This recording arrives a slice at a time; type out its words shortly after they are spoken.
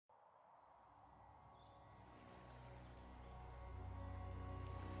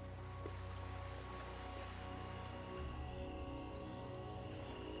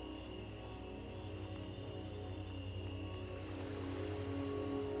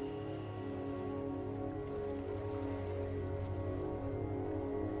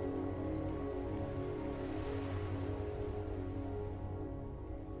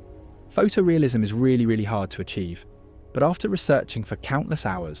Photorealism is really hard to achieve, but after researching for countless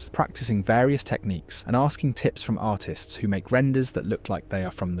hours, practicing various techniques, and asking tips from artists who make renders that look like they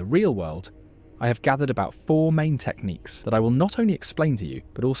are from the real world, I have gathered about 4 main techniques that I will not only explain to you,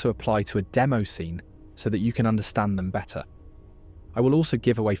 but also apply to a demo scene so that you can understand them better. I will also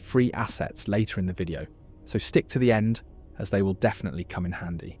give away free assets later in the video, so stick to the end as they will definitely come in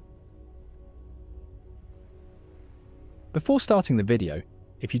handy. Before starting the video,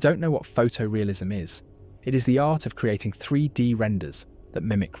 if you don't know what photorealism is, it is the art of creating 3D renders that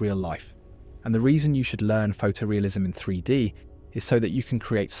mimic real life. And the reason you should learn photorealism in 3D is so that you can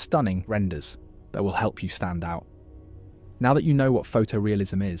create stunning renders that will help you stand out. Now that you know what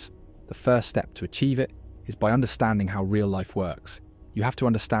photorealism is, the first step to achieve it is by understanding how real life works. You have to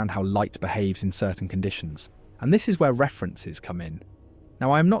understand how light behaves in certain conditions. And this is where references come in.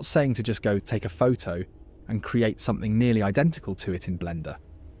 Now, I am not saying to just go take a photo and create something nearly identical to it in Blender.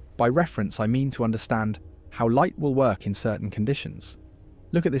 By reference, I mean to understand how light will work in certain conditions.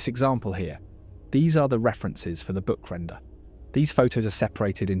 Look at this example here. These are the references for the book render. These photos are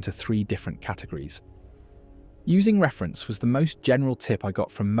separated into 3 different categories. Using reference was the most general tip I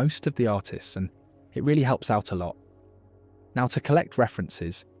got from most of the artists, and it really helps out a lot. Now, to collect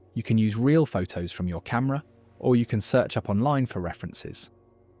references, you can use real photos from your camera, or you can search up online for references.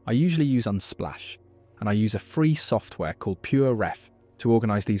 I usually use Unsplash, and I use a free software called PureRef to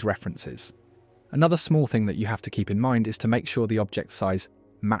organize these references. Another small thing that you have to keep in mind is to make sure the object size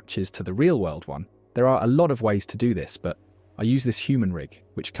matches to the real world one. There are a lot of ways to do this, but I use this human rig,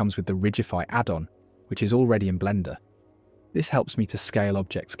 which comes with the Rigify add-on, which is already in Blender. This helps me to scale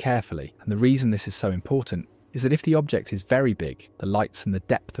objects carefully, and the reason this is so important is that if the object is very big, the lights and the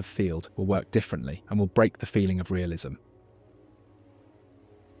depth of field will work differently and will break the feeling of realism.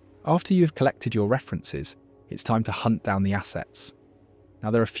 After you have collected your references, it's time to hunt down the assets. Now,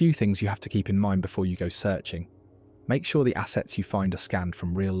 there are a few things you have to keep in mind before you go searching. Make sure the assets you find are scanned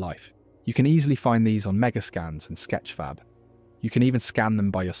from real life. You can easily find these on Megascans and Sketchfab. You can even scan them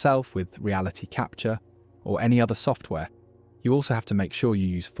by yourself with Reality Capture or any other software. You also have to make sure you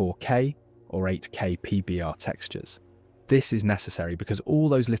use 4K or 8K PBR textures. This is necessary because all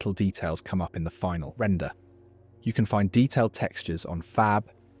those little details come up in the final render. You can find detailed textures on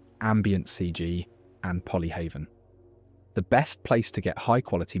Fab, Ambient CG, and Polyhaven. The best place to get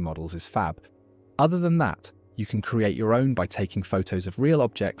high-quality models is Fab. Other than that, you can create your own by taking photos of real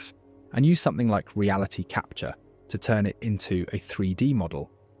objects and use something like Reality Capture to turn it into a 3D model.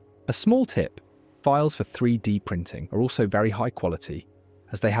 A small tip, files for 3D printing are also very high quality,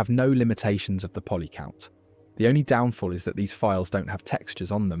 as they have no limitations of the poly count. The only downfall is that these files don't have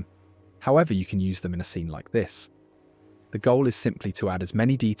textures on them. However, you can use them in a scene like this. The goal is simply to add as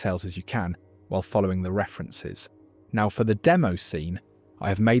many details as you can while following the references. Now, for the demo scene, I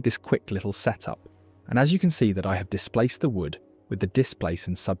have made this quick little setup, and as you can see that I have displaced the wood with the Displace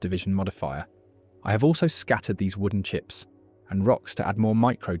and Subdivision modifier. I have also scattered these wooden chips and rocks to add more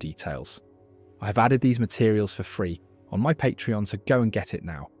micro details. I have added these materials for free on my Patreon, so go and get it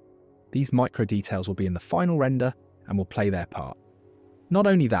now. These micro details will be in the final render and will play their part. Not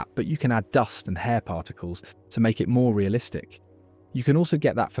only that, but you can add dust and hair particles to make it more realistic. You can also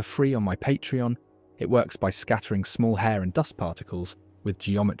get that for free on my Patreon. It works by scattering small hair and dust particles with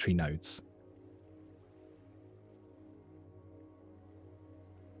geometry nodes.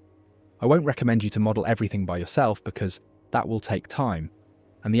 I won't recommend you to model everything by yourself because that will take time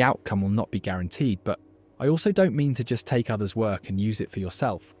and the outcome will not be guaranteed, but I also don't mean to just take others' work and use it for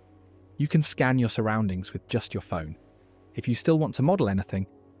yourself. You can scan your surroundings with just your phone. If you still want to model anything,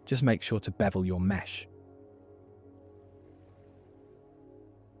 just make sure to bevel your mesh.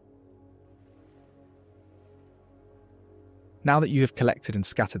 Now that you have collected and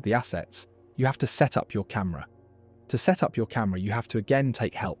scattered the assets, you have to set up your camera. To set up your camera, you have to again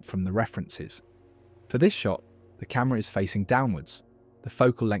take help from the references. For this shot, the camera is facing downwards. The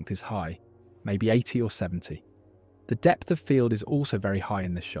focal length is high, maybe 80 or 70. The depth of field is also very high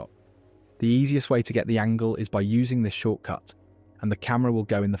in this shot. The easiest way to get the angle is by using this shortcut, and the camera will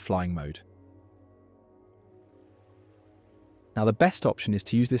go in the flying mode. Now, the best option is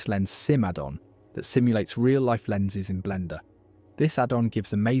to use this lens sim add-on that simulates real-life lenses in Blender. This add-on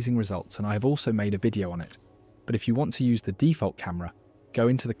gives amazing results, and I have also made a video on it. But if you want to use the default camera, go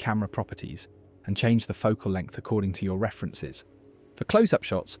into the camera properties and change the focal length according to your references. For close-up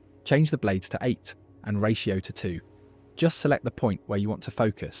shots, change the blades to 8 and ratio to 2. Just select the point where you want to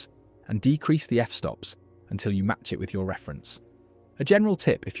focus and decrease the f-stops until you match it with your reference. A general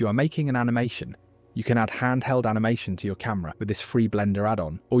tip: if you are making an animation, you can add handheld animation to your camera with this free Blender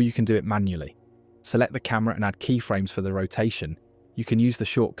add-on, or you can do it manually. Select the camera and add keyframes for the rotation, You can use the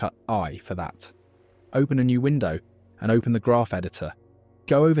shortcut I for that. Open a new window and open the graph editor.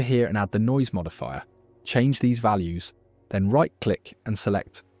 Go over here and add the noise modifier. Change these values, then right-click and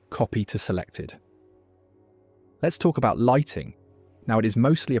select Copy to Selected. Let's talk about lighting. Now, it is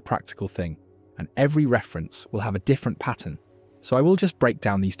mostly a practical thing, and every reference will have a different pattern. So I will just break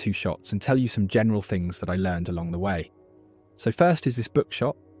down these two shots and tell you some general things that I learned along the way. So first is this book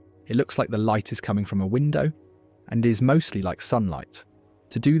shot. It looks like the light is coming from a window and is mostly like sunlight.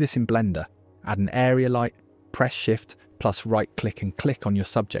 To do this in Blender, add an area light, press Shift plus right-click and click on your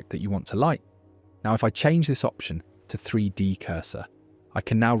subject that you want to light. Now, if I change this option to 3D cursor, I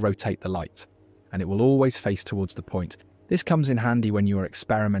can now rotate the light, and it will always face towards the point. This comes in handy when you are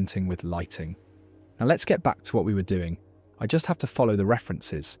experimenting with lighting. Now let's get back to what we were doing. I just have to follow the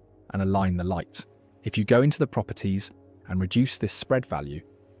references and align the light. If you go into the properties and reduce this spread value,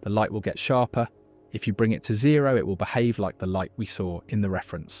 the light will get sharper. If you bring it to 0, it will behave like the light we saw in the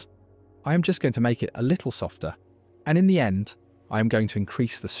reference. I am just going to make it a little softer, and in the end, I am going to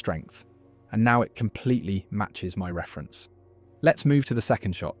increase the strength, and now it completely matches my reference. Let's move to the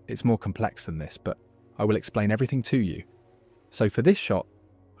second shot. It's more complex than this, but I will explain everything to you. So for this shot,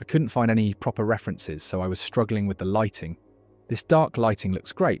 I couldn't find any proper references, so I was struggling with the lighting. This dark lighting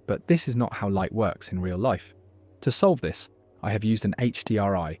looks great, but this is not how light works in real life. To solve this, I have used an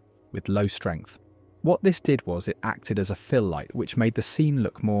HDRI with low strength. What this did was it acted as a fill light, which made the scene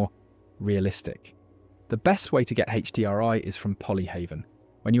look more realistic. The best way to get HDRI is from Polyhaven.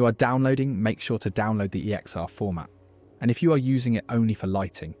 When you are downloading, make sure to download the EXR format. And if you are using it only for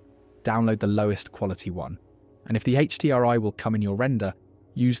lighting, download the lowest quality one. And if the HDRI will come in your render,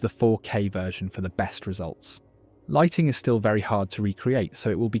 use the 4K version for the best results. Lighting is still very hard to recreate, so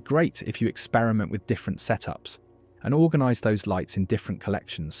it will be great if you experiment with different setups and organize those lights in different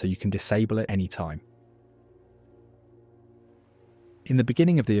collections so you can disable it anytime. In the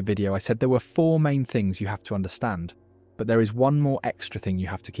beginning of the video, I said there were 4 main things you have to understand, but there is one more extra thing you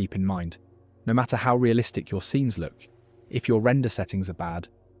have to keep in mind. No matter how realistic your scenes look, if your render settings are bad,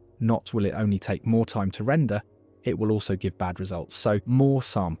 not will it only take more time to render, it will also give bad results, so more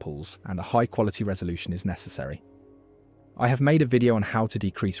samples and a high quality resolution is necessary. I have made a video on how to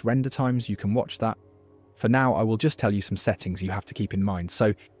decrease render times, you can watch that. For now, I will just tell you some settings you have to keep in mind.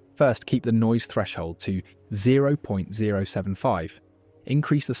 So first, keep the noise threshold to 0.075.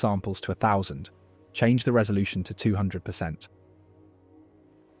 Increase the samples to 1000. Change the resolution to 200%.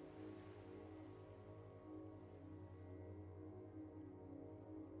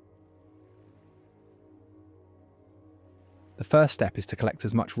 The first step is to collect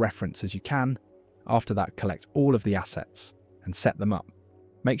as much reference as you can. After that, collect all of the assets and set them up.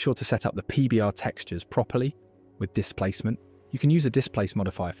 Make sure to set up the PBR textures properly with displacement. You can use a displace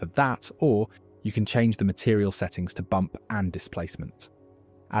modifier for that, or you can change the material settings to bump and displacement.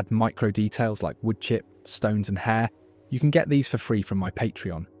 Add micro details like wood chip, stones and hair. You can get these for free from my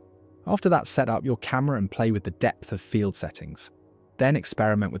Patreon. After that, set up your camera and play with the depth of field settings. Then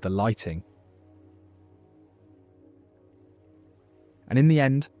experiment with the lighting. And in the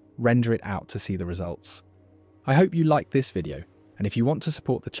end, render it out to see the results. I hope you liked this video, and if you want to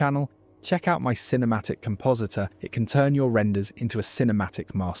support the channel, check out my cinematic compositor. It can turn your renders into a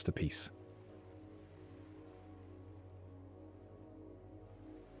cinematic masterpiece.